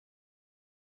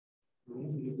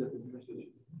You get the message.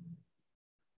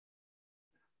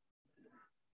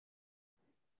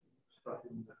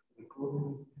 Starting the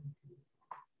recording.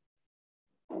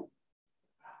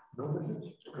 No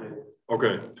message?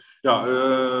 Okay. Ja,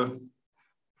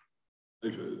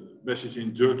 even message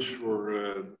in Dutch voor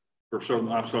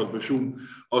personen aangesloten bij Zoom.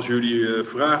 Als jullie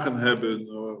vragen hebben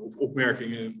of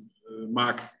opmerkingen,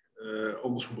 maak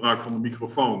anders gebruik van de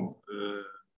microfoon.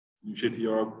 Nu zit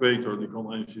hier ook Peter, die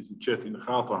kan eventjes de chat in de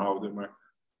gaten houden. Maar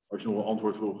als je nog een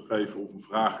antwoord wil geven of een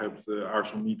vraag hebt,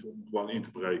 aarzel niet om gewoon in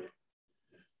te breken.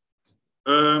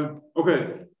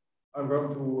 Okay, I'm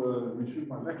going to resume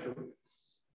my lecture.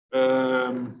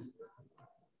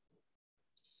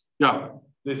 Yeah,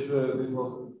 this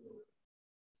was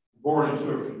boring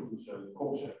stuff, you could say,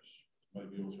 concepts,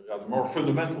 maybe also the more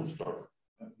fundamental stuff.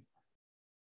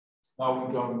 Now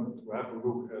we're going to have a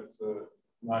look at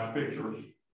nice pictures,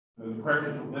 the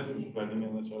practice of land use planning,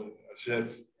 and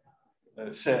as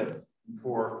I said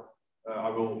before, I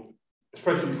will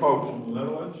especially focus on the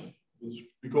Netherlands. It's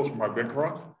because of my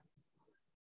background.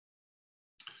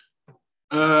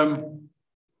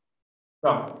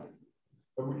 Now,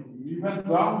 we went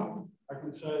down, I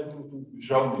could say, to the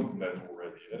zoning plan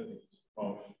already. It's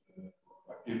most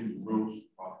giving rules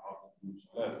about how to use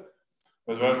land.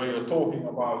 But when we are talking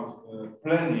about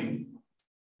planning,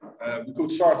 we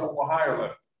could start on a higher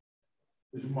level.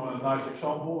 This is a nice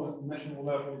example at the national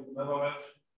level in the Netherlands.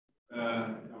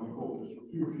 We call it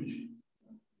structuurvisie.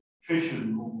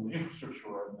 Vision on the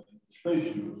infrastructure and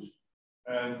space use,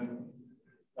 and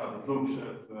it looks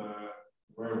at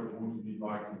where it would be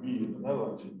like to be in the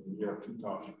Netherlands in the year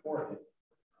 2040.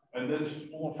 And that's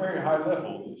on a very high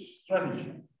level, this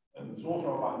strategy. And it's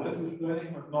also about land use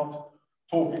planning, but not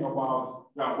talking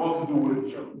about what to do with a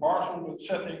certain parcel, but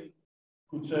setting,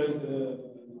 could say, the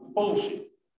policy.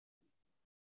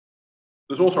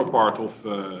 That's also part of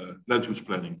land use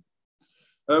planning.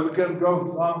 We can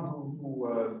go down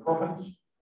to the province.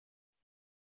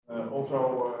 Also,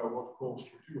 what we call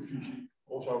structuurvisie.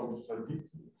 Also, it's a deep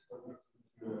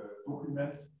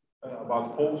document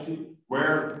about policy.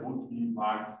 Where would we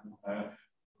like to have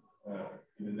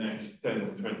in the next 10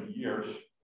 or 20 years?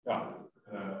 The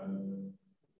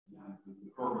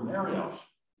urban areas.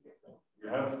 We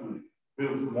have to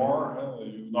build more.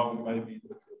 You know, maybe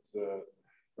that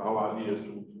the whole idea is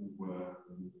to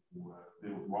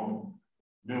build 1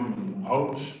 million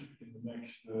homes in the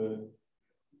next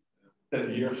 10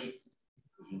 years.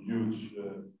 It's a huge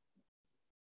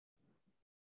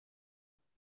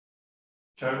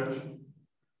challenge.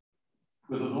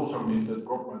 But it also means that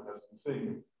government has to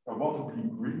think what to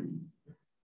keep green,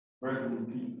 where do we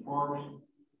keep farming,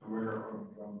 and where are we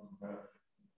going to have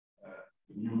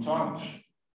new towns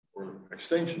or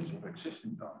extensions of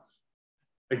existing towns.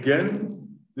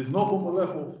 Again, this is not on the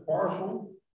level of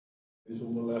parcel, it's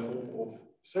on the level of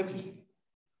strategy,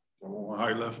 so on a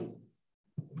high level.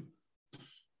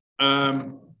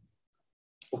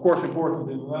 Of course,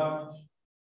 important in the lands,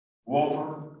 water.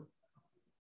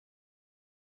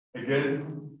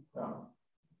 Again,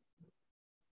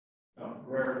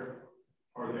 where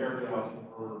are the areas that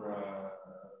are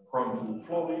prone to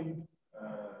flooding?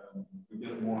 We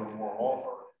get more and more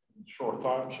water in short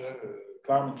times,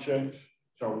 climate change.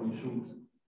 So we should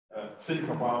think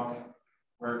about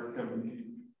where can we keep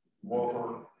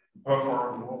water,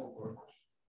 buffer the water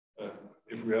buffers.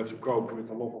 If we have to cope with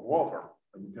a lot of water,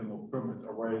 and we cannot pump it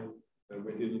away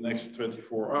within the next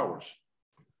 24 hours.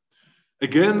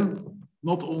 Again,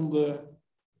 not on the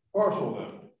parcel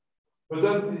level. But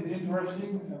that is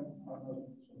interesting, and I'm not some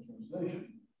translation,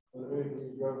 but we're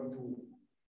going to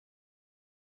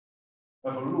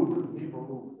have a look, a deeper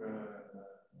look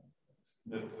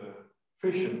at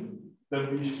vision,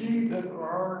 that we see that there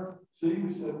are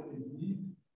things that indeed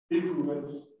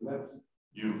influence land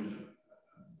use,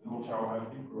 and also have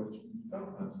influence on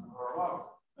development that are allowed.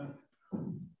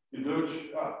 In Dutch,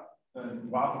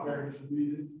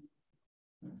 waterbergingsgebieden.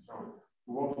 So,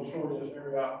 the water resources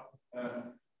area,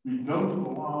 we don't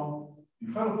allow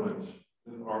developments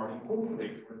that are in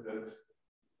conflict with that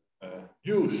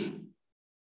use.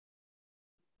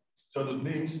 So that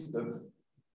means that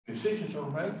decisions are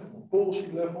made on a policy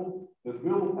level that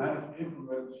will have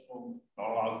influence on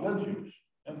allowed land use.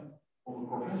 And on the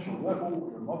provincial level,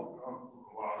 we are not going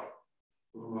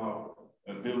to allow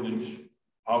buildings,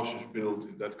 houses built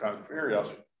in that kind of areas.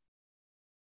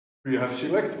 We have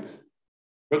selected.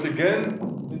 But again,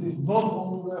 it is not on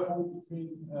the level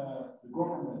between the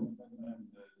government and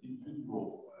the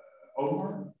individual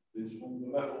owner. It's on the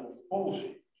level of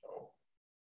policy. So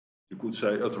you could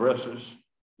say addresses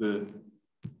the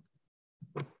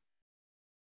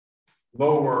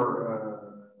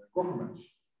lower governments.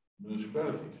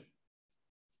 municipalities.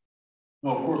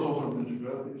 Now, of course, also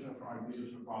municipalities have ideas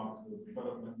about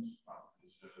developments.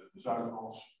 The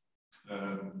Zuidas,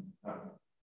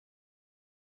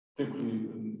 typically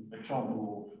an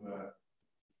example of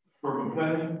urban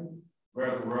planning,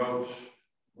 where the roads,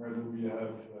 where do we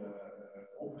have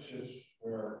offices,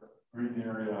 where green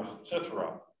areas,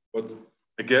 etc. But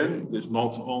again, it's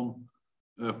not on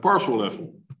parcel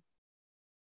level.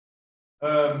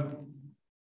 Of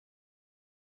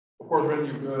course, when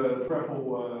you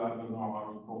travel, I don't know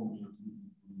how you come to the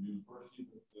university,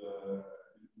 but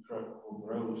if you travel from the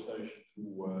railway station to the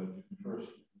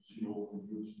university, you see all the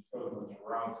huge developments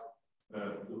around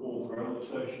the old railway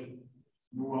station,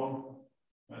 new one,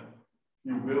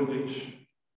 new buildings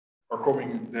are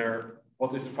coming there.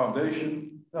 What is the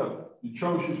foundation? No, the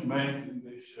choices made in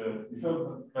this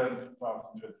development plan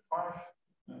 2025.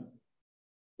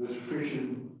 The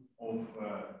vision of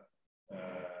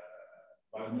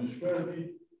by the municipality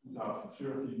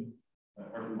 2013.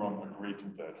 Everyone agreed to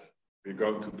that. We're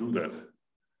going to do that.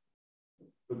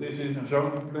 But this is a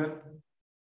zoning plan.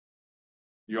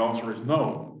 The answer is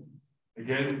no.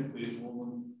 Again, this is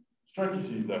on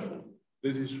strategy level.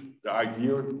 This is the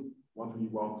idea what we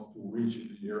want to reach in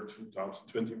the year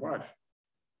 2025.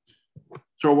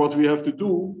 So what we have to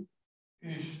do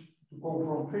is to go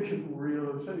from vision to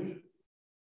realization.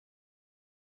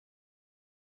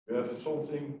 That's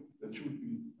something that should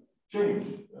be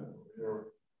changed. We are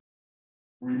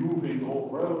removing all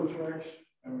railway tracks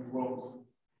and we want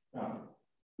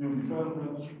new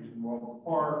developments, we want a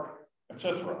park,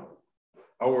 etc.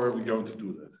 How are we going to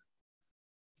do that?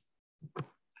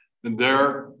 And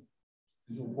there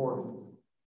is important.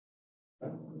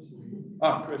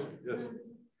 Question, yes.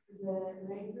 The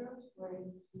neighbors were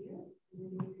here.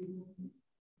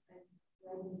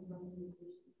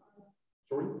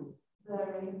 Sorry?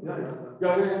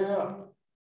 Yeah.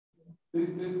 This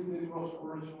was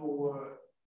original.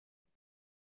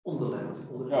 On the land.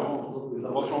 Was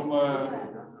on.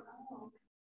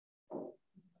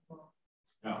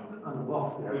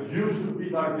 It used to be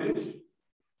like this.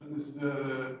 This is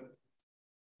the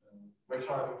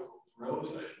backside of the railway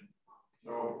station.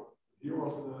 So here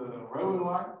was the railway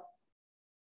line.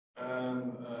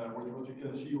 And what you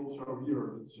can see also here,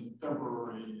 it's a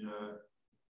temporary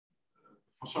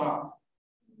facade.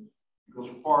 Because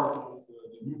part of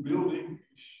the new building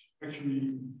is actually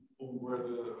on where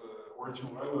the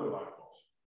original railway line was.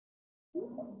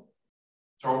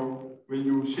 So when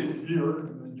you sit here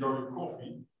and enjoy your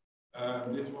coffee,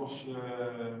 this was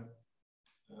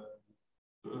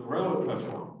the railway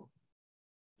platform.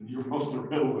 And here was the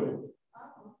railway.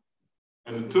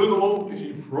 And the tunnel is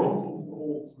in front of the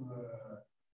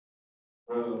old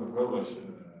railway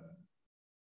station.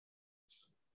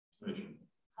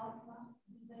 How fast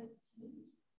did that change?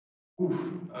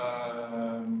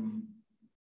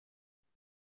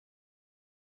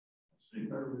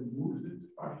 I removed it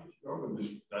 5 years ago, and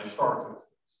I started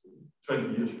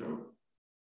 20 years ago.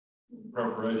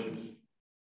 Preparations.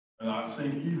 And I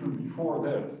think even before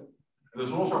that,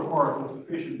 there's also part of the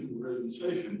vision to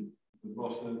realization. It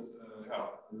was that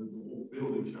the old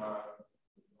buildings are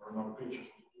now pictures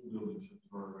of old buildings that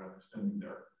were standing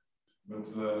there. But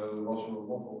there was a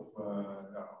lot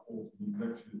of old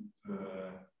neglected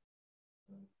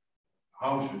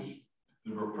houses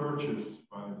that were purchased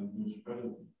by the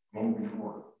municipality long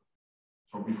before.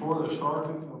 So before they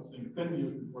started, I think 10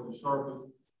 years before they started,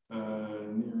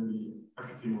 nearly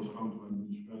everything was owned by the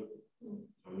municipality.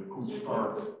 So they could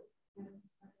start.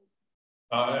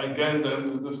 Again,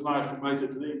 then it's nice to make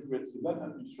it link with the land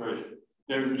administration.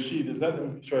 There you see the land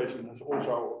administration is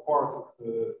also a part of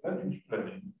the land use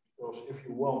planning. Because if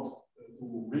you want to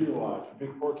realize a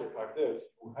big project like that,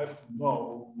 you have to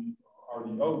know who are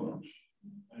the owners.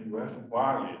 And you have to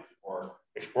buy it or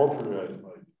expropriate it.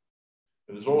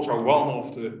 It is also one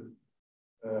of the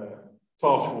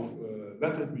tasks of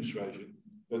land administration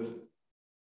that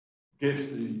gives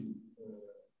the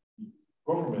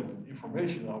government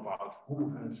information about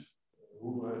who has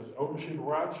ownership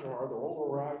rights or other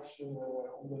rights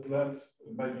on that land,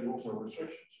 and maybe also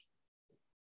restrictions.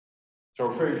 So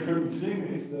a very funny thing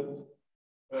is that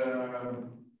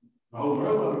the whole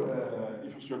railway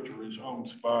infrastructure is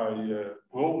owned by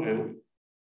ProRail.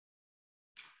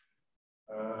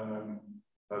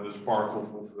 That is part of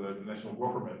the national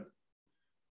government.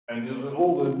 And in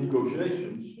all the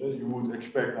negotiations, you would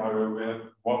expect now we have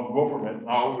one government,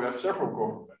 now we have several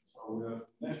governments. So we have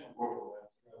the national government,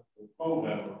 we have the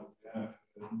ProRail, we have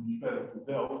the municipality of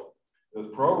Delft. That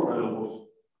ProRail was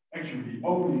actually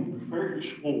only a very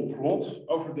small plot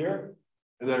over there,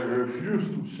 and they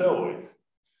refused to sell it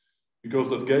because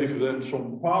that gave them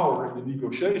some power in the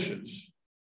negotiations.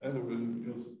 And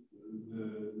because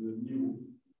the new,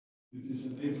 this is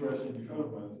an interesting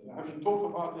development. Have you talked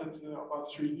about that, about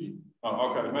 3D? Oh,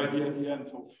 okay, maybe at the end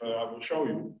of, I will show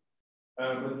you.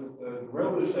 But the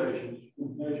railway station is a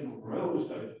combination of railway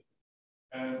station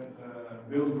and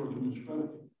building for the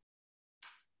municipality.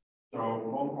 So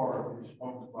one part is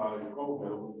owned by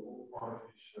ProRail, the other part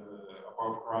is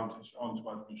above ground is owned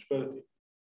by the municipality.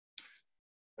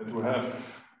 And to have,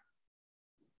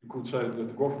 you could say that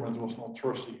the government was not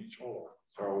trusting each other.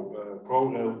 So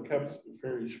ProRail kept a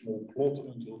very small plot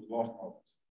until the last moment.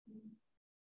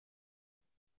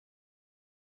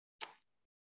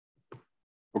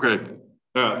 Okay,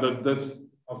 that's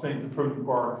I think the funny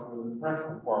part, the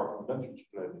practical part of land use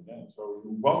planning. Yeah? So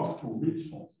you want to reach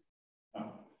something. Now,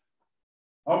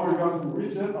 how are we going to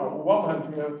reach it? On the one hand,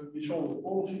 we have we show the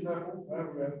policy level. We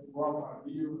have one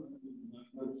idea.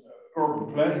 That's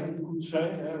urban planning, you could say.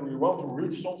 We want to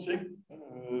reach something.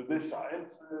 This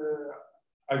science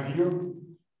idea.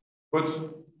 But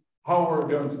how are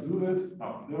we going to do that?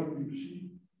 Now, there you see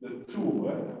the tool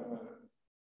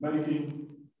making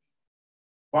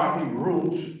binding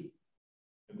rules,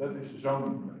 and that is the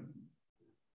zoning plan.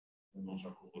 And also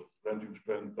called it land use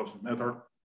plan, doesn't matter.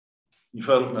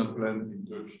 Development plan in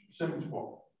Dutch, same spot.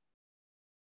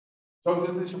 So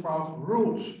that is about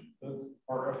rules that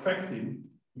are affecting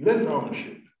land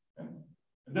ownership.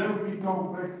 And then we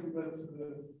go back to that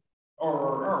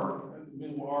RRR, and the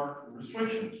middle are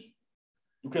restrictions.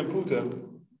 You can put them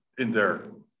in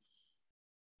there.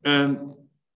 And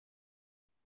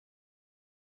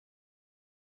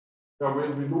so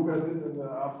when we look at it, and I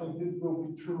think this will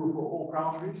be true for all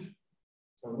countries.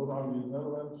 So not only the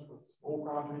Netherlands, but all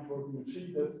countries, where you see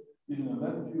that in a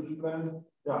land use plan,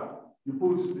 yeah, you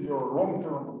put your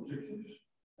long-term objectives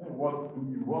and what do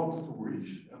you want to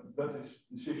reach, and that is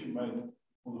decision made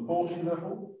on the policy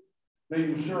level. Then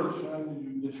you search and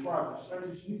you describe the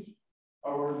strategies,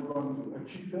 how are you going to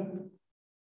achieve them,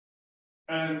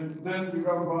 and then you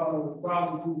go down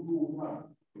to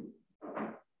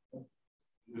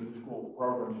this is called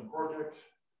programs and projects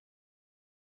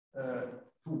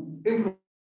to implement.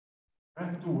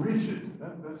 And to reach it,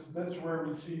 that's where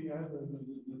we see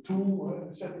the tool,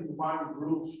 setting the binding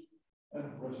rules,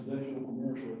 residential,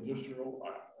 commercial, industrial,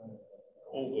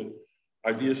 all the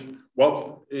ideas. What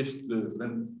is the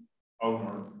land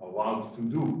owner allowed to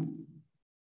do?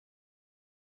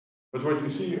 But what you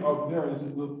see out there is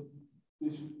that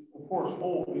this, of course,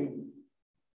 all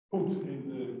put in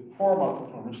the format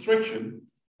of a restriction,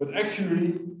 but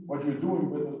actually what you're doing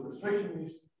with the restriction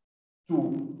is to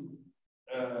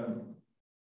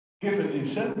give an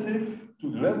incentive to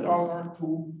the landowner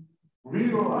to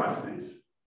realize this.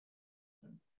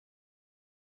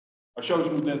 I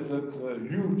showed you that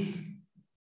huge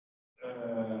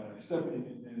step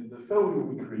in the value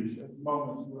increase. At the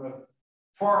moment, you have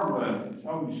farmland, it's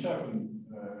only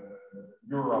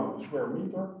 €7 a square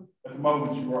meter. At the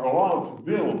moment, you are allowed to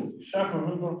build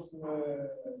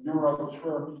 €700 a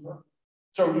square meter.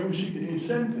 So you see the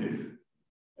incentive.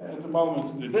 At the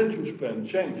moment, the land use plan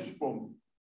changed from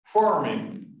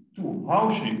farming to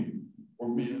housing, or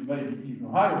maybe even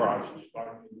high rises,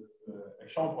 like in the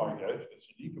example I gave, that's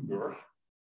in Diepenburg.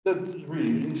 That's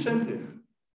really incentive.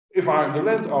 If I'm the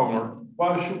landowner,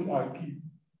 why should I keep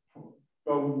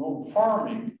going on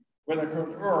farming when I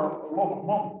can earn a lot of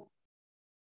money?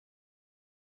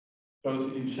 So it's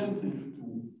an incentive to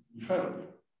develop.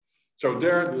 So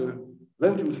there, the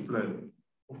land use plan.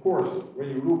 Of course, when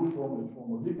you look from it from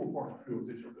a legal point of view,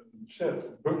 it is a set, a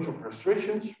bunch of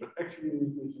restrictions, but actually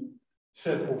it is a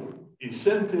set of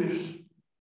incentives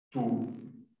to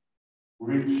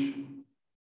reach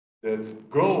that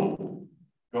goal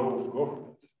of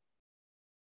government.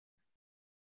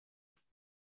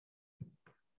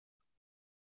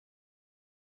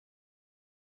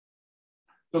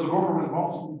 So the government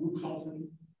wants to do something,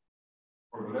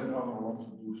 or the landowner wants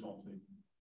to do something.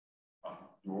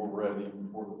 You already,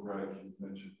 before the break, you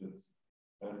mentioned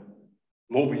that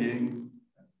lobbying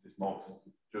is not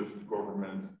just the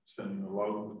government standing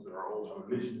alone, but they are also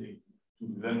listening to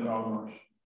the landowners,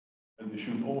 and they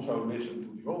should also listen to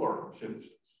the other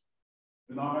citizens.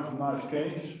 And now I have a nice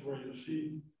case where you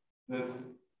see that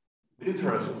the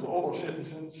interests of the other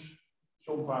citizens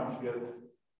sometimes get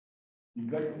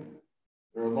neglected.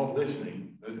 They are not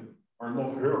listening, they are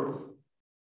not heard.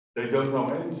 They don't know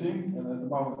anything, and at the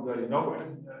moment they know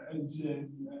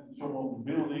anything, and someone's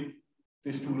building,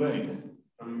 it is too late,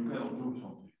 so you cannot do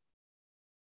something.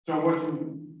 So what you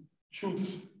should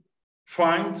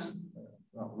find,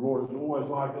 lawyers always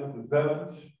like that, the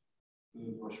balance.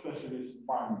 We're specialists in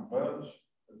finding balance,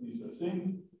 at least I think.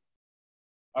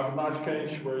 I have a nice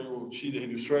case where you will see the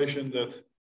illustration that it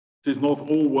is not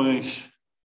always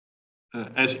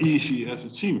as easy as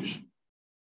it seems.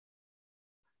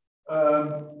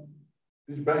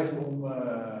 It's based on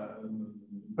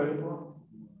a paper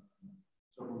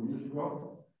several years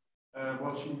ago.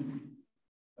 What she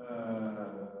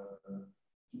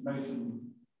makes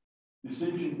a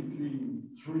distinction between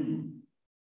three.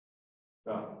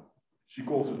 She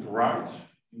calls it rights.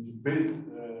 It's a bit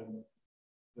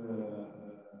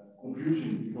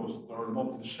confusing because they are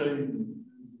not the same.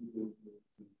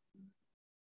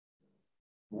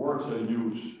 The words they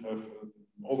use have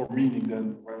another meaning than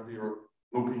when we are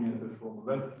looking at it from a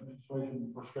land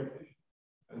administration perspective.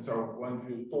 And so when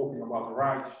we're talking about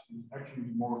rights, it's actually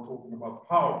more talking about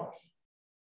powers.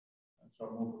 And so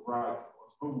not the right of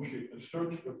ownership as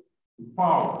such, but the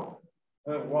power.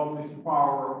 One is the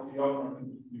power of the owner to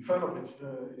develop its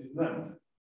land.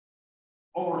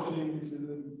 Other thing is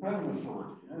the planning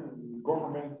authority. The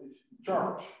government is in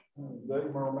charge. They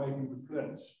are making the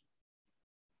plans.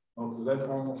 Not the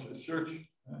landowners as such,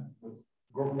 but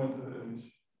government is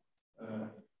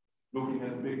looking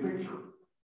at the big picture.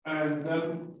 And then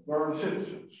there are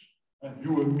citizens, and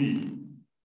you and me,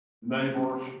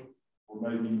 neighbors, or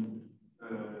maybe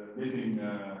living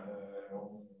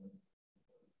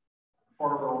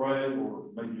farther away, or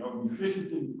maybe only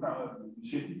visiting the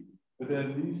city. But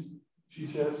at least she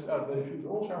says that they should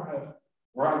also have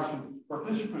rights to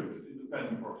participate in the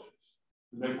planning process.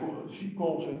 She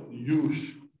calls it the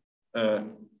use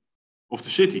of the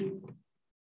city.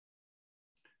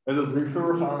 And it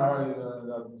refers,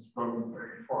 that is going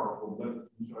very far from that.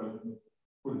 So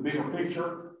for the bigger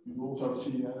picture, you also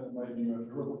see, maybe you have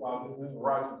heard about it, the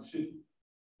right of the city.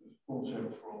 This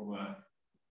concept from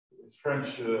its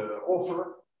French author.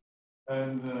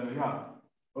 And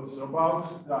what's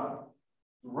about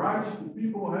the rights that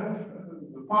people have,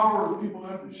 the power that people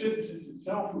have, the citizens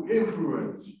itself, to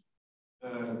influence the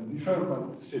development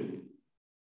of the city.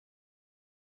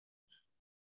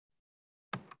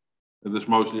 And that's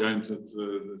mostly aimed at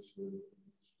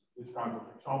this kind of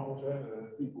examples.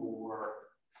 People who are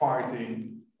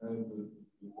fighting and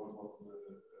what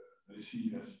they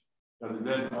see as the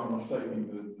landowners taking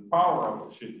the power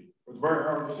of the city. But where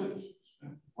are the citizens?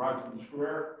 Right in the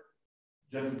square.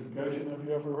 Gentrification. Have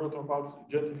you ever heard about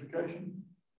gentrification?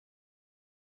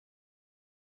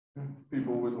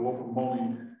 People with a lot of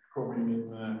money coming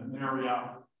in an area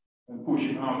and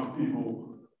pushing out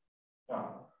people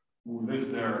who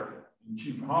live there in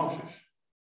cheap houses.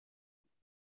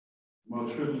 The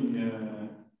most funny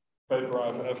paper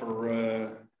I've ever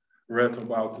read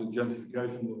about the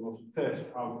gentrification, there was a test,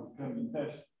 how can we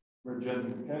test where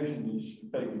gentrification is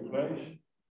taking place.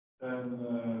 And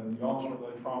the answer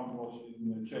they found was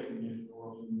in checking if there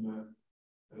was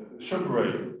a subway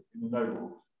in the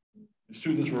neighborhood. The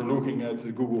students were looking at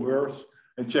Google Earth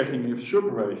and checking if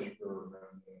subways were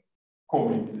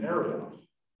coming in areas.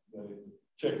 They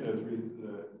checked that with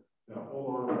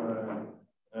other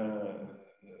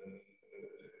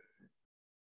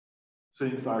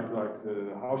things like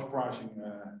house pricing.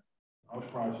 House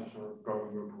prices are going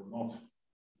up or not.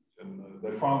 And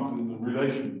they found the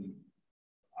relation.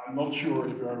 I'm not sure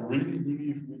if I really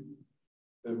believe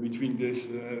between this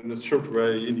the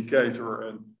subway indicator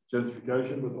and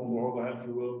gentrification, but on the other hand,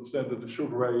 you will understand that the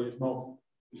subway is not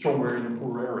somewhere in a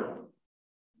poor area.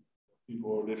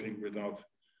 People are living without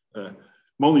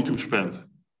money to spend.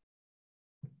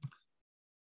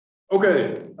 Okay,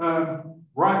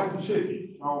 right of the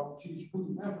city. Now she's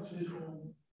putting emphasis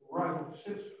on the right of the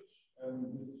citizens, and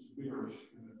this is bigger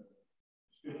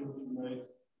schedules we made,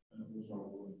 and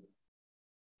also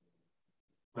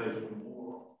based on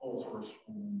more authors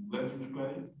on land use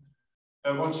planning.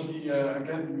 And what she,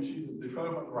 again, you see the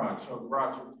development rights, so the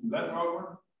rights of the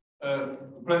landowner,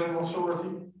 the planning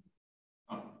authority.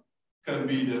 Can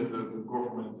be that the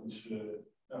government is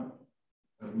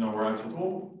have no rights at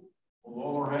all. On the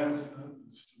other hand,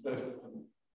 it's the best.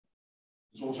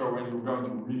 It's also when you're going to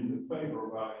read the paper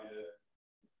by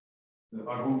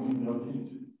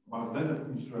about land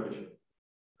administration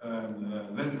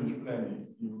and land use planning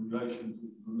in relation to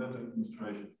the land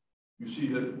administration, you see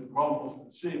that one of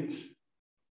the things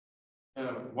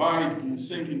why he is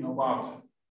thinking about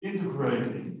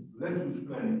integrating land use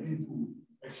planning into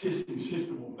existing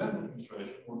system of land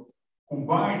administration or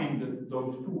combining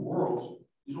those two worlds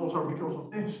is also because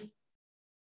of this.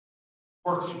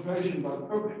 Participation by the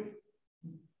public.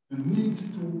 The need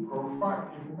to provide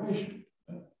information.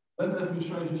 Land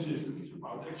administration system is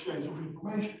about exchange of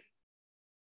information.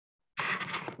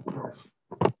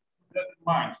 That in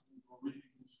mind, we're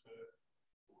reading this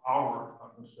I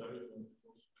must say,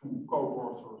 two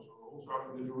co-authors are also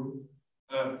in this room.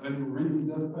 when you read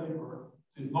that paper,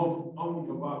 it is not only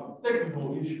about the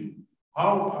technical issue.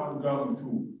 How I'm going to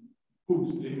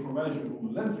put the information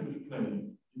from the land use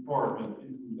planning department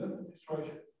into the land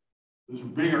administration. There's a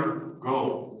bigger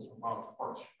goal. It's about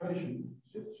participation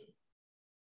of citizens.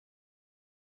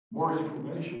 More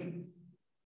information,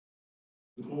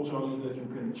 but also that you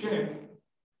can check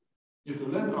if the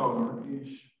landowner is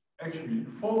actually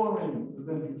following the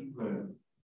land use plan,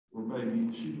 or maybe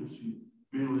in secrecy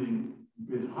building a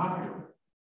bit higher.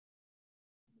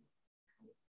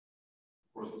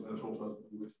 Of course, that has also to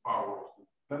do with power of the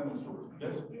plan authority.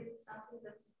 Yes? It's something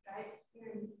that you tried here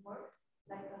in work,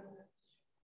 like a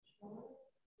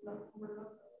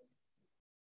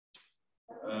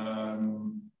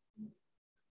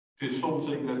it is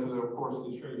something that, of course,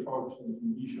 is very focused on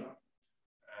Indonesia.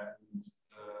 And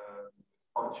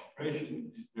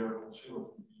participation is there considered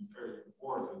to be very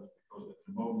important because at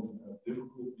the moment we have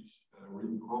difficulties,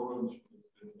 really problems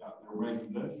with their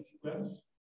regulation plans.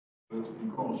 But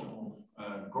because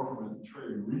of government, it's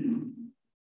very real.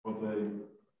 What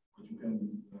you can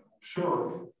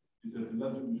observe is that the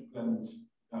land use plan is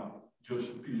just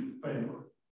a piece of paper.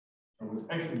 So what's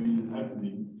actually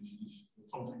happening is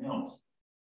something else.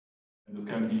 And it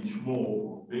can be small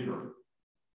or bigger.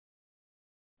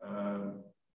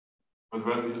 But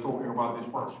when we're talking about this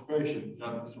participation,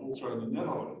 that is also in the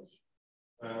Netherlands.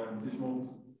 It is not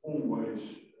always,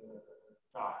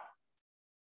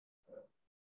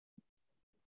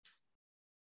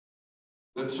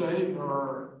 let's say there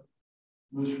are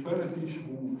municipalities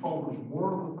who focus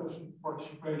more on the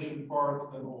participation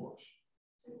part than others.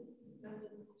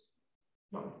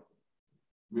 No.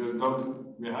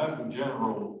 We have a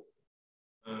general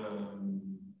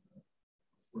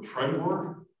framework,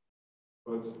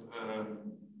 but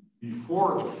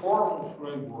before the formal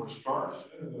framework starts,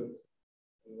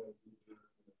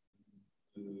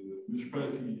 the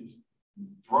municipality is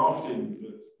drafting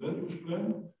that land use plan.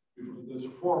 That's a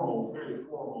formal, very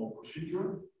formal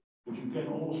procedure, but you can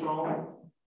also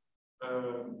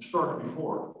start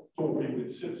before talking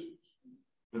with citizens.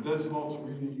 But that's not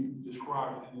really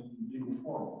described in a legal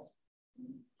format.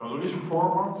 So there is a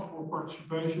format for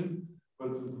participation,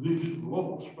 but it leaves a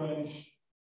lot of space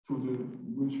to the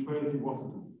municipality what to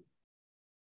do.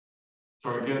 So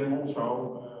again, also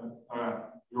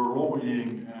your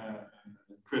lobbying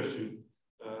question,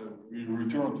 we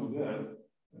return to that.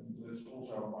 And it's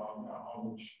also about how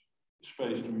much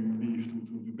space do you leave to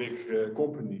the big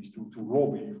companies to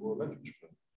lobby for land use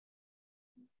plan.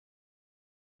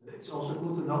 It's also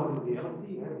good to know in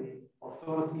reality, the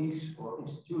authorities or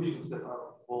institutions that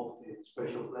are involved in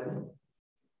spatial planning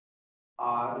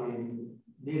are in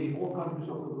nearly all countries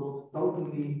of the world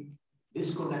totally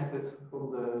disconnected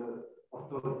from the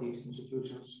authorities,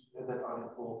 institutions that are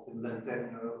involved in land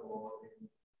tenure or in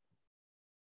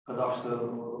cadastre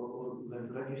or land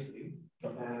registry.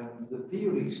 And the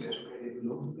theory says, okay, they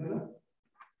belong together.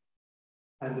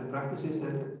 And the practice is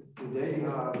that today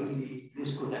are really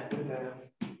disconnected. And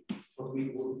what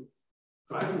we would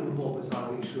try to involve with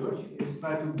our research is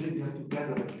try to bring them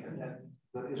together again. And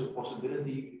there is a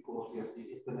possibility because we have the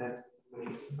internet,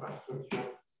 infrastructure,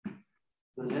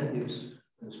 the land use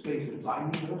and space is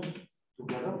binding us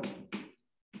together.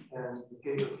 And the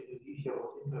case of Indonesia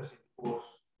was interesting because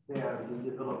there the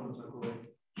developments are going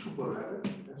super rapid.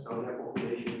 And so their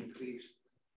population increased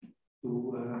to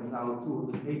now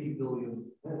 280 billion.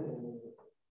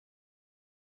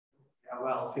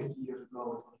 Well, 50 years ago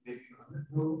it was maybe 100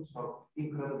 billion, so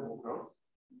incredible growth.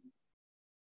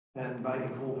 And by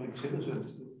involving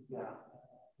citizens,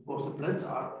 because the plans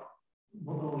are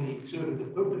not only serving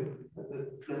the public, but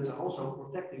the plans are also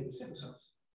protecting the citizens.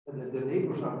 And the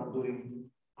neighbors are not doing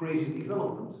crazy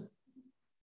development.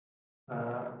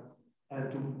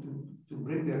 And to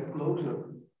bring that closer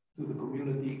to the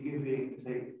community, giving,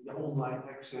 say, the online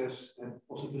access and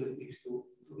possibilities to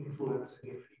influence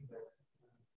and give feedback.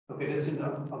 Okay, that's in the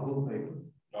Abu paper.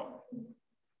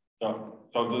 Yeah.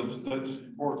 So that's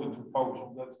important to focus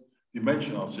on that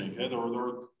dimension, I think. There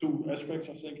are two aspects,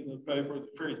 I think, in the paper.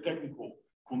 Very technical,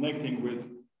 connecting with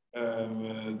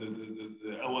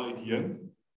the LADM.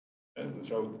 And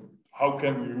so how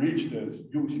can we reach that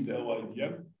using the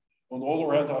LADM? On the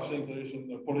other hand, I think there is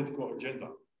a political agenda.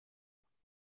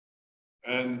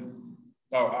 And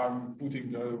now I'm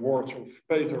putting the words of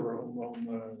Peter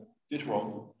on this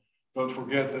one. Don't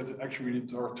forget that actually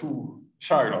there are two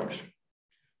silos.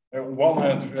 On one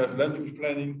hand, we have land use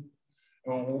planning.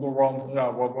 On the other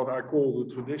one, what I call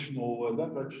the traditional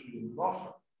land registry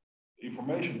cluster,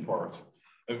 information part.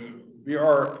 And we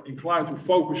are inclined to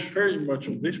focus very much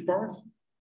on this part.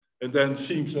 And then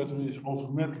seems that it is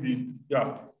automatically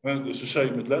And it's the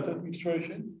same with land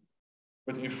administration.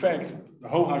 But in fact, the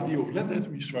whole idea of land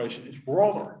administration is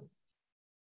broader.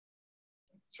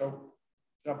 So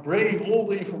bringing all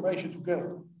the information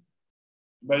together,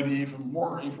 maybe even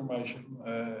more information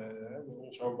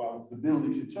also about the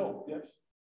buildings itself. Yes.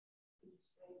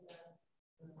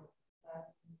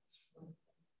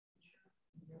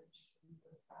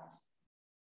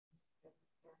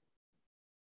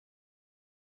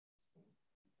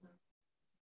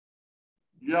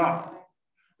 Yeah,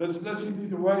 that's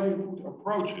indeed the way you would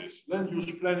approach this. Land use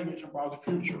planning is about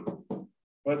future.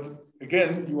 But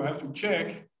again, you have to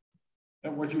check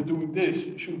that what you're doing this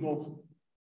should not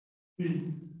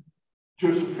be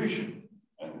just efficient.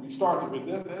 And we started with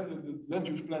that. The land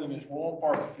use planning is one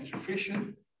part of is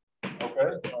efficient.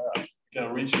 Okay, you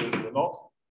can reach it or not.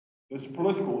 It's a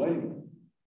political aim.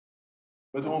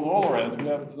 But on the other hand, we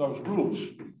have those rules.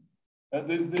 And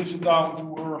this is down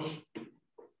to earth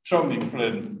zoning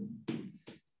plan.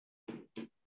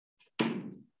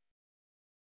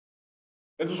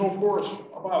 It is of course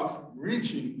about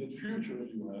reaching the future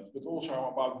you have, but also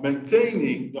about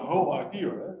maintaining the whole idea.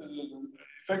 In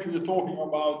fact, we are talking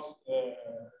about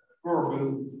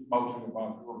urban, mostly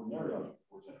about urban areas, of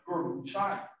course, and urban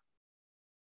design.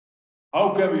 How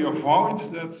can we avoid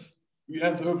that we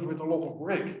end up with a lot of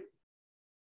brick?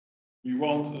 We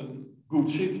want a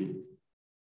good city.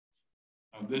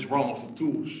 And this is one of the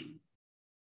tools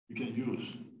we can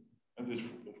use. And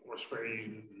this, of course,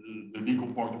 very the legal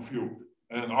point of view.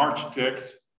 And an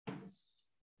architect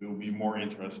will be more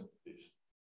interested in this.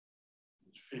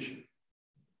 It's efficient.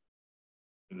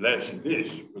 Less in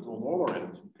this, but on the other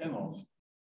hand, you cannot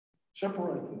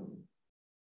separate them.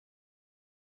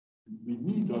 We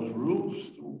need those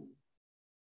rules to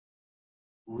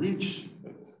reach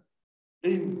that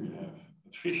aim we have,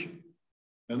 that vision.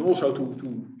 And also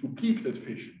to keep that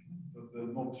vision.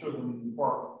 That not suddenly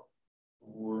park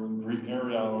or a green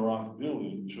area around the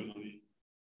building suddenly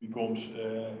becomes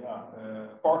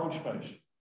parking space.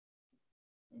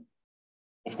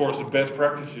 Of course, the best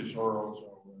practices are also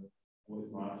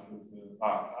always nice.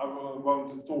 I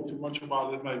won't talk too much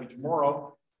about it maybe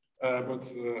tomorrow,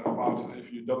 but about if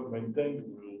you don't maintain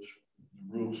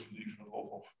the rules leave a lot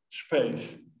of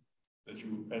space that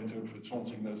you enter with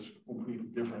something that's completely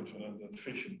different than that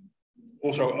vision.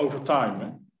 Also over time.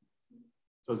 Eh?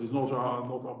 So it is not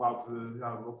about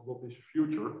what is the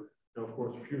future. So of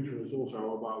course, the future is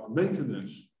also about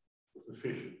maintenance of the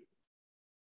vision.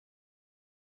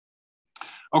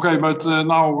 Okay, but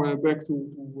now back to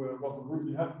what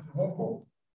really happened in Hong Kong.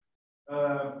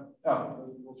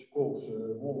 What's called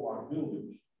wall-like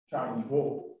buildings, Chinese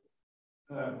wall.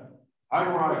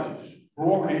 High-rises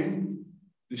blocking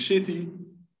the city,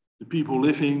 the people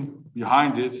living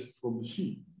behind it from the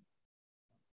sea.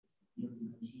 You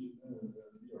can see it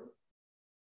here.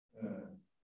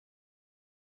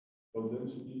 Low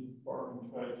density parking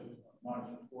spaces,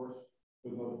 nice of course,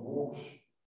 but those walls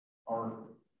are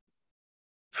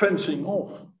fencing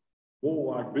off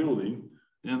wall-like building.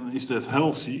 And is that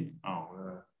healthy?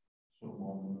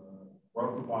 Someone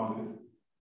wrote about it.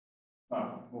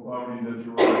 Now, not only that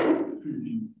you are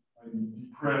feeling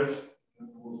depressed and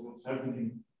what's happening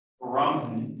around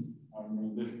me. I'm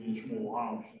living in a small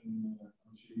house and I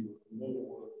see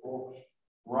wall blocks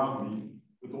around me,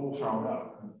 but also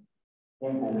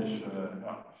Hong Kong is a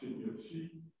city of the sea,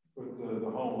 but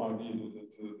the whole idea that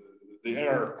the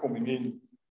air coming in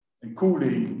and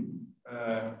cooling,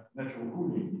 natural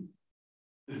cooling,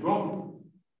 is gone.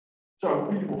 So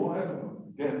people,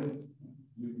 again,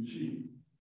 you can see,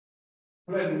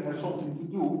 planning has something to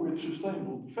do with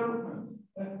sustainable development.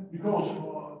 Because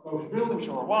those buildings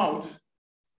are allowed,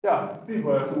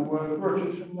 people have to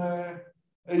purchase an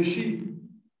AC.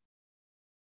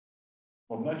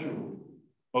 Not natural,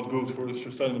 not good for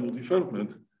sustainable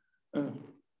development.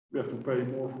 We have to pay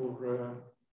more for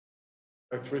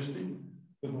electricity.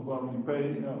 But not only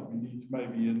pay, we need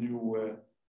maybe a new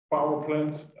power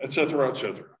plant, etc.,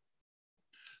 etc.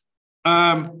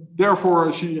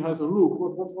 Therefore, she has a look.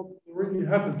 What really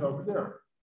happened over there?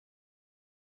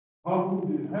 How could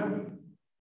it happen?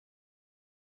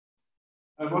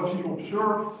 And what she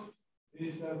observed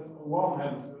is that on one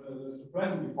hand, there's the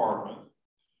planning department,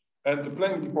 and the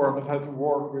planning department had to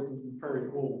work with a very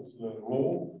old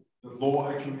law. That law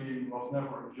actually was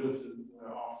never adjusted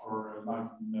after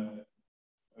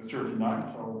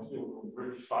 1939, so still from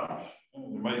British times.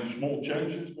 They made small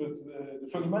changes, but the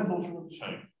fundamentals were the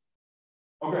same.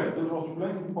 Okay, that was the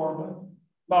planning department.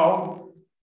 Now,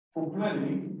 from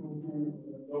planning to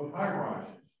those high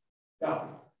rises.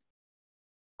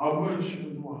 how much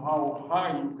and how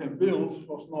high you can build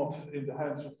was not in the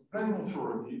hands of the planning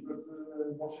authority, but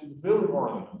was in the building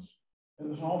ordinance. And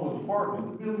there's another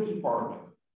department, the building department.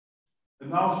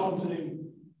 And now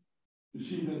something, you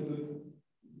see that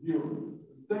your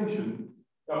attention,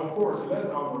 of course, the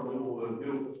landowner will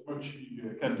build as much he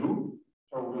can do,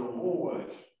 so we'll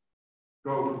always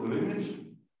go for the limits,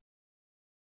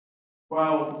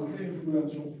 while the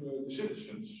influence of the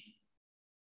citizens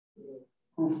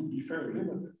proved to be very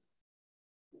limited.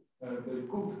 They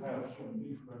could have some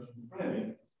influence on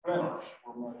planners,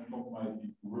 or not maybe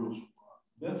rules about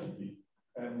density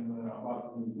and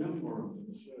about the building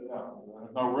ordinance.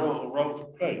 No role to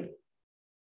play.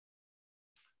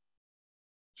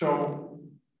 So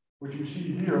what you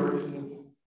see here is that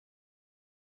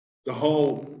the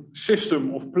whole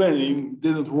system of planning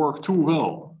didn't work too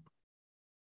well.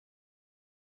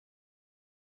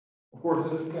 Of course,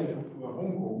 that's the case of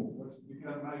Hong Kong, but we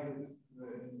can make it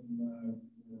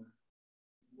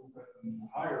look at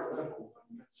a higher level,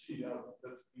 and you can see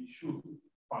that we should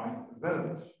find a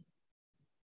balance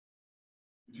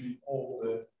between all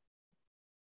the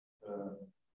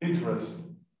interests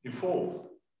involved.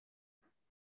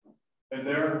 And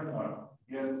there,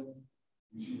 again,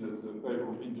 we see that the paper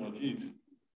of Indrajit,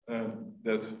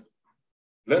 that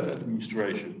land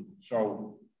administration,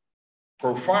 so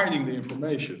providing the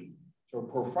information, so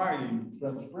providing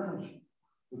transparency,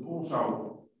 but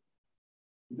also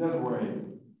in that way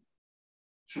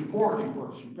supporting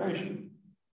participation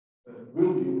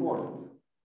will be important.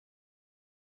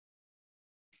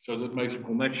 So that makes a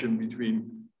connection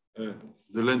between the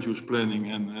land use planning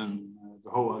and the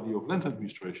whole idea of land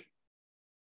administration.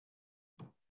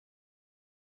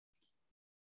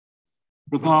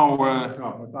 But now, my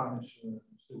time is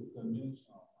still 10 minutes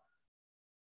now.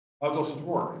 How does it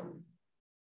work?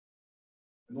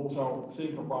 And also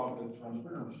think about the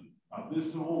transparency. Now, this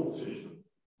is the whole system.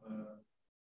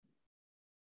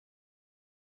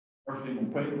 Everything on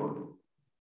paper,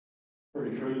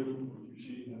 very friendly, what you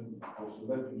see, and also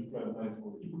the land use plan made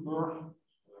for Ipenburg,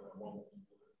 one of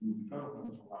the new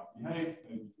developments around the Hague,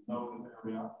 maybe you know that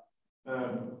area.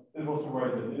 It was the way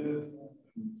they did it.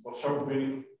 It was so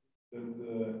big that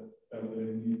they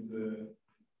need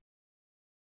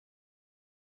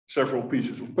several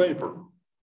pieces of paper,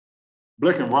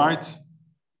 black and white,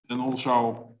 and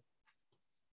also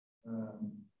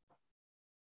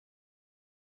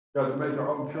they made their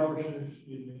own choices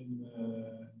in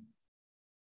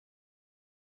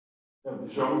the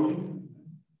zoning.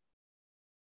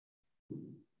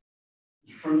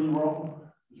 It's a funny one.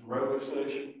 It's a railway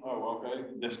station. Oh, okay.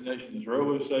 The destination is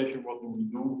railway station. What do we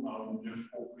do? Now we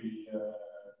just copy the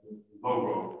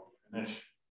logo.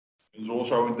 It's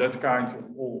also in that kind of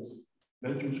old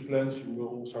land use plans. You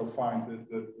will also find that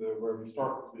where we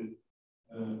started with,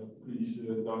 please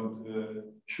don't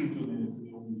shoot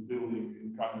on this building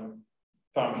in kind of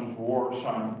times of war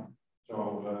sign. So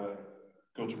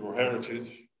cultural heritage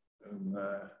and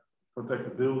protect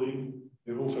the building.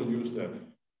 They also use that.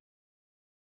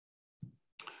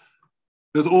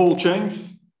 That all changed.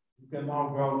 You can now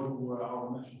go to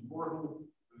our national portal.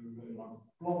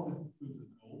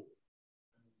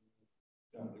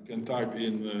 You can type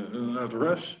in an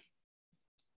address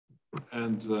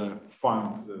and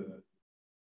find the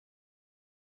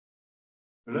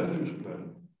land use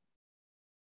plan.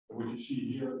 What you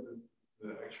see here,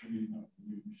 actually,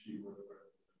 you see where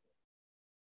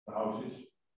the house is.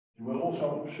 You will also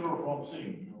observe one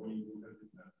thing when you look at it.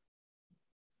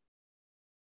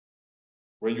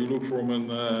 When you look from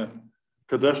a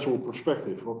cadastral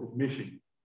perspective, what is missing?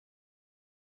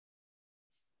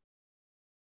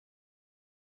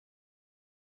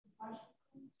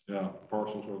 Yeah,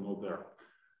 parcels are not there.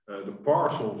 The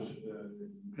parcels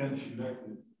you can select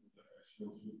it as a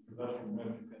cadastral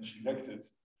map. You can select it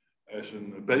as a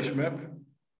base map,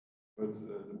 but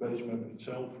the base map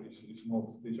itself is not.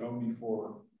 It's only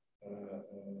for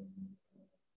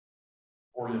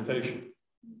orientation.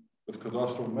 But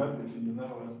cadastral map is in the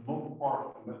Netherlands not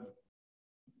part of the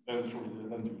land use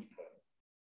plan.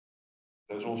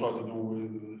 There's also to do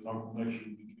with no connection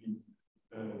between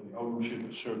the ownership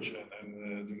as such and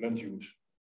the land use.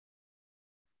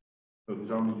 So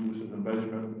it's only used as a base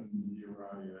map, and here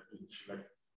I didn't select.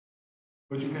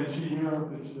 But you can see here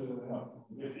it's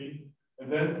living, and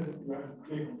then you have to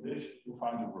click on this, you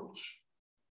find the rules.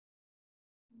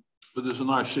 But it's a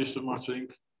nice system, I think.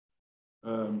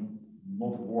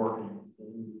 Not working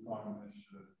all the time is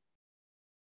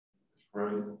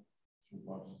great.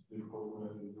 Sometimes it's difficult.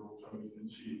 Also, you can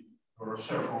see there are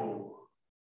several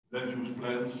land use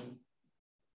plans.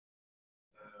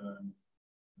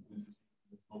 This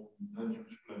is not a land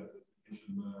use plan, it is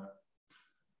a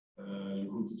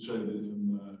You could say that it's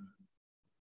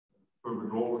a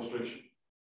public law restriction.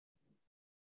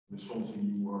 It's something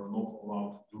you are not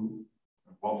allowed to do.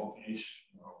 And what it is,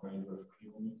 okay, you have to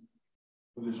click on it.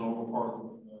 But it's also part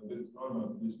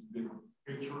of this big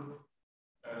picture.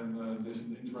 And this is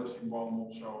an interesting one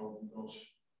also because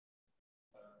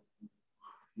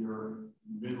here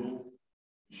in the middle,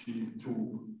 you see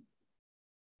two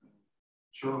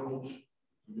circles.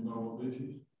 Do you know what this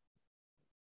is?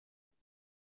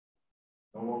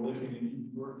 No one living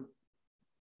in Europe?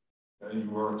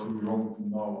 You are too young to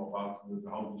know about the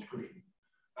whole discussion.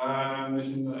 This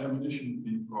is an ammunition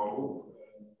depot.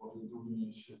 What we're doing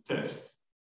is a test.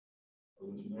 So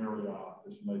there's an area,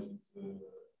 designated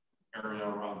area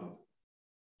around it.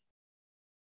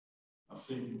 I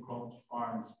think you can't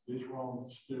find this one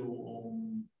still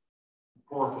on the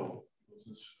portal because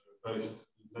it's based,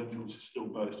 land use is still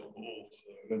based on the old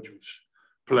land use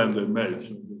plan they made,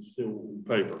 so it's still on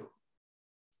paper.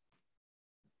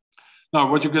 Now,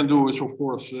 what you can do is, of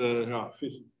course,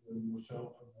 visit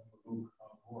yourself and have a look how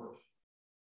it works.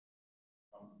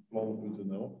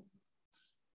 Plannen.nl.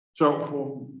 So,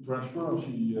 from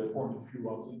transparency point of view,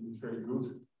 I think it's very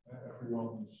good.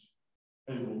 Everyone is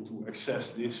able to access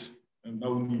this, and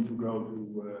no need to go to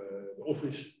the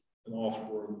office and ask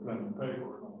for the plan and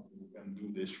paper. You can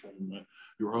do this from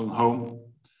your own home.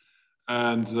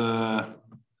 And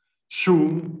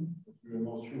soon, but we are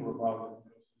not sure about it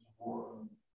because it's more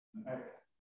an act,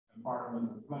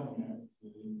 Environmental Planning Act,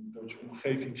 the Dutch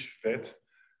Omgevingswet.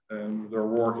 They're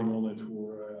working on it for,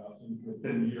 I think,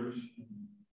 10 years.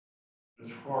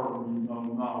 As far as we know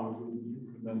now, it will be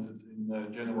implemented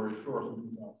in January 1st,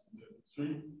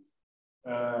 2023.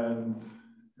 And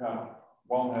yeah,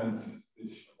 one hand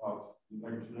is about the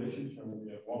legislation, so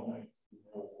we have one hand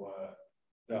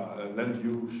land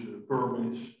use,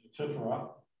 permits, etc.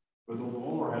 But on the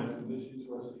other hand, this is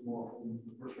interesting more from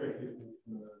the perspective of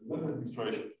the land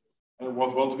administration. And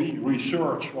what we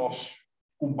researched was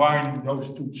combining those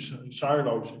two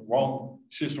silos in one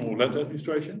system of land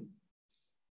administration.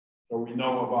 So we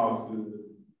know about the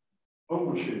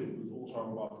ownership, but also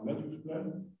about the land use plan.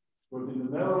 But in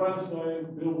the Netherlands,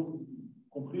 they built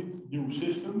a complete new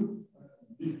system,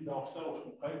 digitaal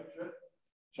stelsel.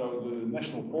 So the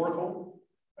national portal.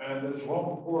 And there's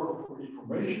one portal for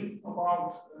information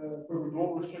about public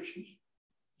law restrictions.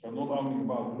 So not only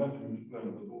about the land use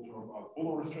plan, but also about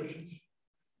other restrictions.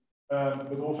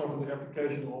 But also for the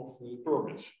application of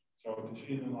permits. So it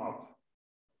is in and out.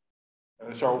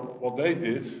 So what they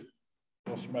did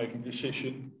was make a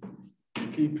decision to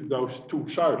keep those two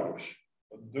silos.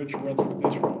 The Dutch went for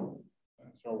this one.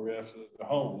 So we have the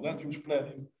whole land use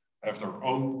planning, have their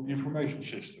own information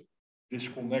system,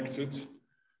 disconnected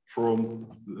from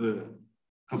the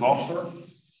cadastre,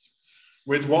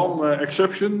 with one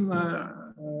exception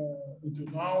until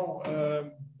now,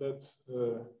 that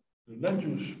the land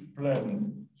use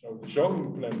plan, so the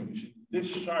zoning planning is in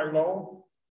this silo,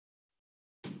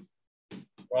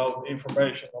 while the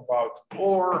information about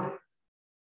all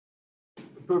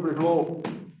public law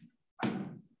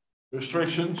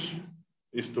restrictions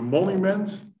is the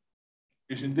monument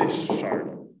is in this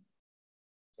silo.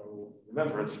 So the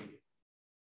land registry.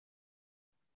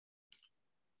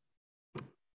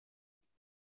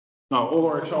 Now,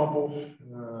 other examples,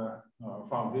 I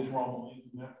found this one on the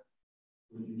internet.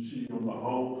 What you see on the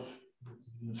holes,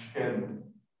 a scan.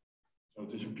 So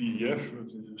it is a PDF,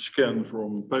 it is a scan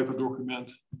from a paper document.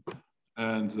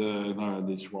 And now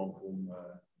this one from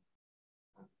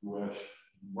US,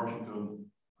 Washington,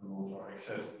 and also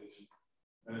access this.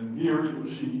 And here you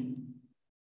see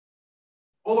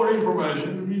other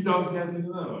information we don't get in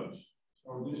the Netherlands.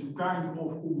 So this is a kind of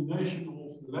combination of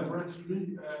the land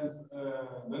registry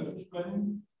and land use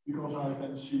planning, because I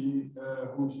can see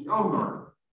who's the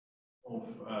owner of,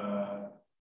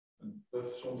 and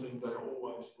that's something they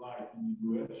always like in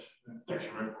the US, tax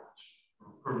records for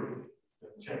public.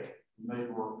 Check the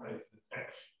neighbor paid the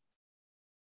tax.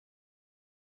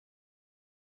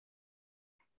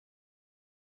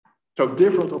 So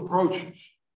different approaches.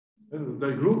 They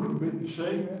look a bit the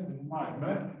same in my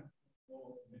map.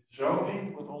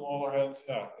 Zoning, but on the other hand,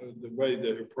 the way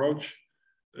they approach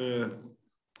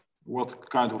what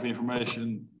kind of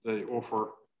information they offer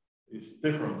is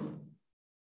different.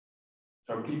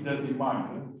 So keep that in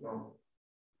mind. So,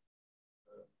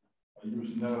 I use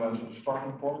the Netherlands as a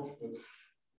starting point, but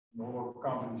in other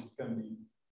countries it can be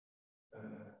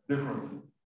different.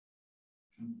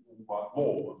 About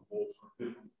law, and laws are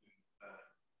different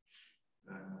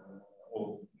in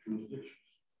all jurisdictions.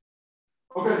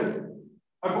 Okay.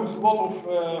 I put a lot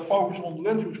of focus on the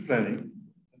land use planning.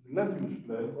 The land use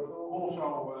plan, but also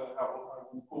what I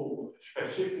we call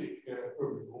specific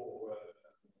public law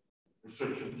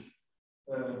restrictions.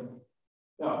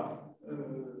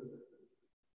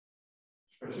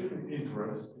 Specific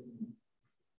interest.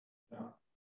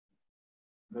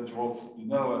 That's what the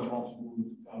Netherlands wants to do in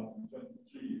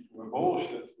 2023, is to abolish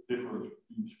that difference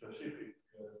between specific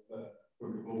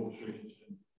public law restrictions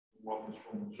and what is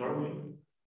from zoning.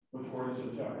 But for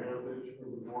instance, heritage,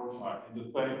 public works, like in the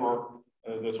paper,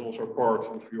 that's also part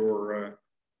of your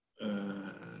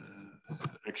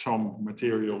exam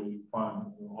material. You find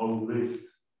a whole list.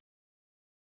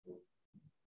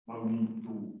 No need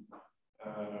to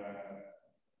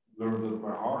learn that by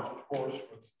heart, of course,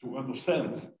 but to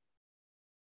understand.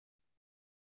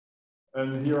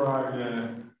 And here I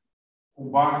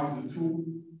combined the two.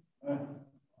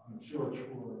 Search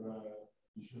for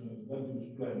this land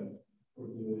use plan for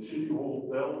the City Hall of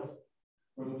Delft,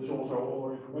 but there's also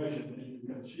other information, and you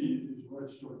can see it is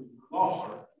registered in the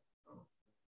cluster.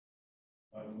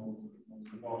 Not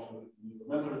the cluster, the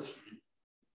Metric Street.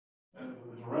 And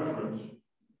there's a reference,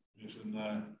 there's a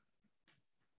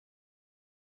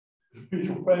piece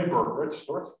of paper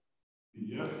registered,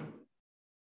 PDF.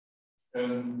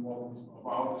 And what it's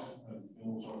about, and you can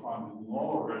also find it in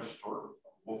another register,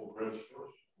 a lot of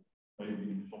registers.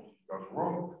 Maybe something goes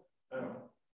wrong. In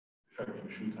fact, you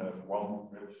should have one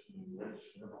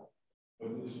register. But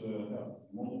this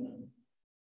monument,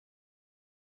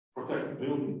 protected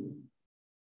building.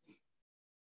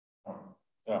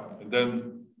 And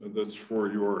then that's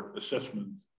for your assessment.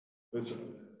 That's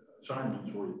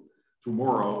assignment. Sorry.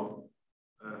 Tomorrow,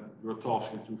 your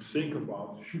task is to think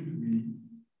about: should we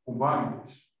combine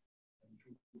this?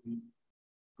 Should we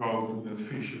go to that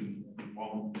vision of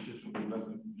one system of land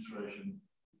administration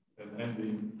and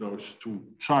ending those two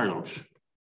silos?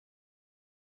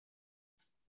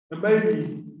 And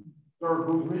maybe there are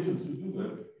good reasons to do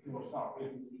that. Because now,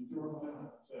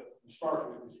 if we start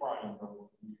with this triangle,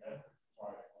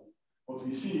 what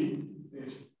we see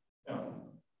is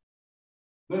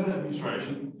land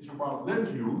administration is about land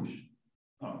use.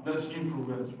 Now, that's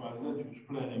influenced by land use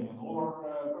planning and other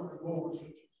public law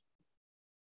restrictions.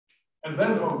 And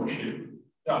land ownership,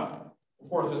 of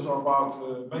course, it's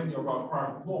about mainly about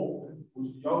private law.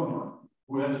 Who's the owner?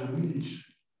 Who has a lease?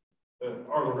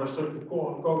 Are there restrictive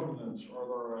covenants? Are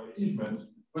there easements?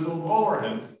 But on the other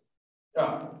hand,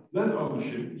 land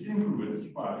ownership is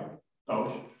influenced by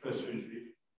those specific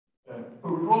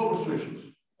public law restrictions.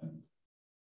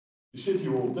 The City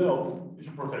of Delft is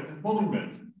a protected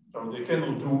monument, so they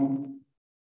cannot do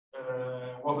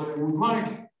what they would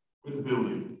like with the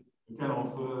building. They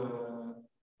cannot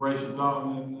raise it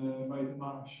down and make a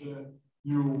nice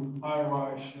new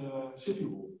high-rise city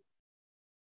hall.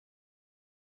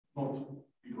 Not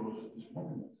because it's a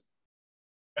monument.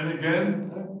 And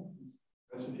again,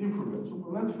 there's an influence on the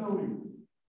land value.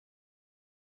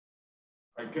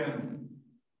 I can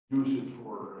use it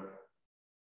for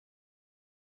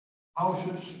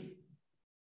houses,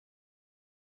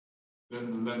 then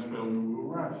the land value will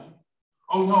rise.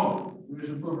 Oh no, there is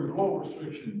a public law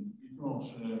restriction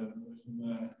because there's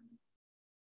a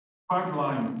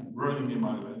pipeline running in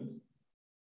my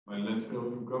land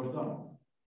value goes down.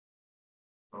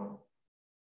 So,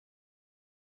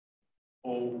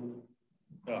 all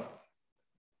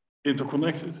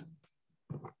interconnected.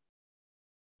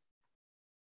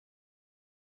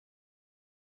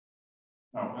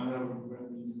 Now, and then when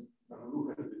we have a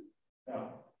look at it,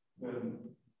 then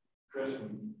the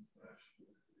question is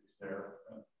there,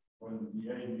 when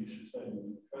the aim is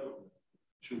sustainable development,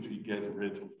 should we get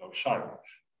rid of those silos?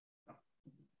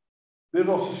 This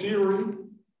was the theory.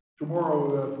 Tomorrow,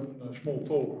 a small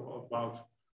talk about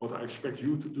what I expect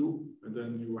you to do, and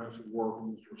then you have to work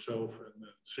on it yourself and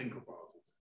think about it.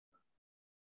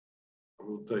 I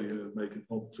will tell you, make it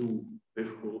not too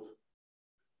difficult,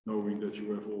 knowing that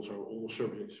you have also all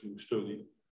subjects to study,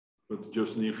 but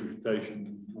just an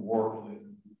invitation to work on it,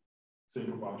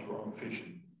 think about your own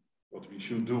vision, what we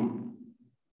should do.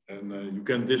 And you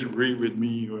can disagree with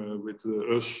me, with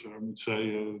us, I would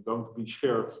say, don't be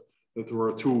scared that there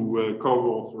are two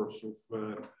co-authors of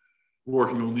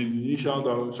working on Indonesia,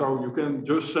 though, so you can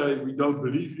just say, we don't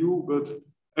believe you, but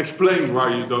explain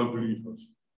why you don't believe us.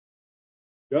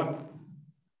 Yeah?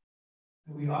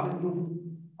 We are in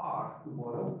room R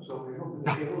tomorrow, so we're not going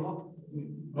to get a lot.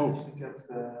 To get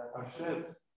I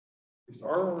said. Is it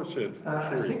R or Z?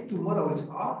 I think tomorrow is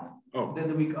R. Oh. Then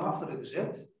the week after it is Z.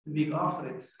 The week after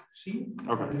it C.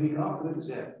 Okay. And the week after it is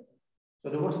Z. So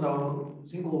there was no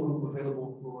single group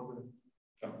available for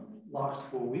the last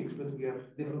 4 weeks, but we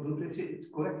have different groups. It's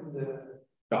correct in the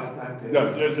timetable.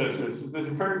 Yeah, yes. That's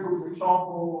a very good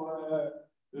example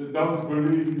don't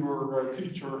believe your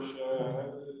teachers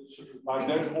like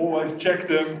that. Always check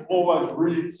them, always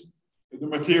read the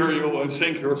material and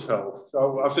think yourself.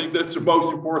 So I think that's the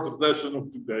most important lesson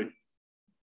of today.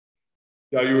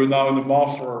 Yeah, you are now in the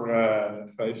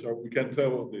master phase, so we can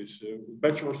tell this.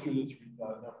 Bachelor students, we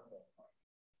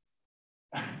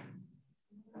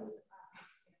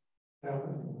never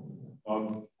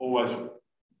know. Always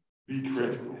be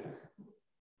critical.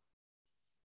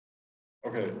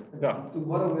 Okay, yeah.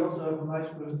 Tomorrow we also have a nice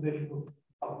presentation of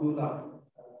Abdullah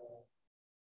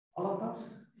Alatas,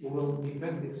 who will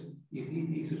present his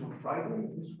thesis on Friday,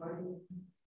 this Friday.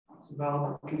 It's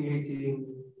about creating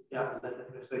land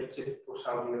administration system for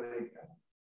Saudi Arabia.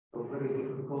 So very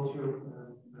different culture,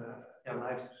 and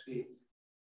nice to see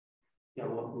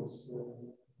what is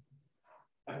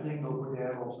happening over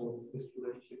there. Also, this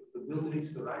relationship with the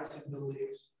buildings, the rights in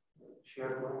buildings,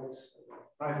 shared rights,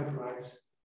 private rights.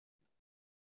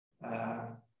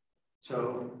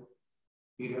 So,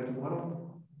 be there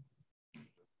tomorrow.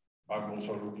 I'm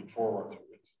also looking forward to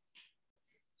it.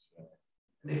 So.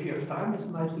 And if you have time, it's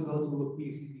nice to go to a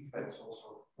PhD defense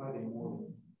also Friday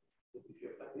morning. If you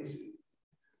have like this,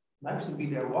 nice to be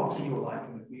there once in your life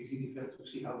in a PhD defense to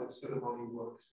see how that ceremony works.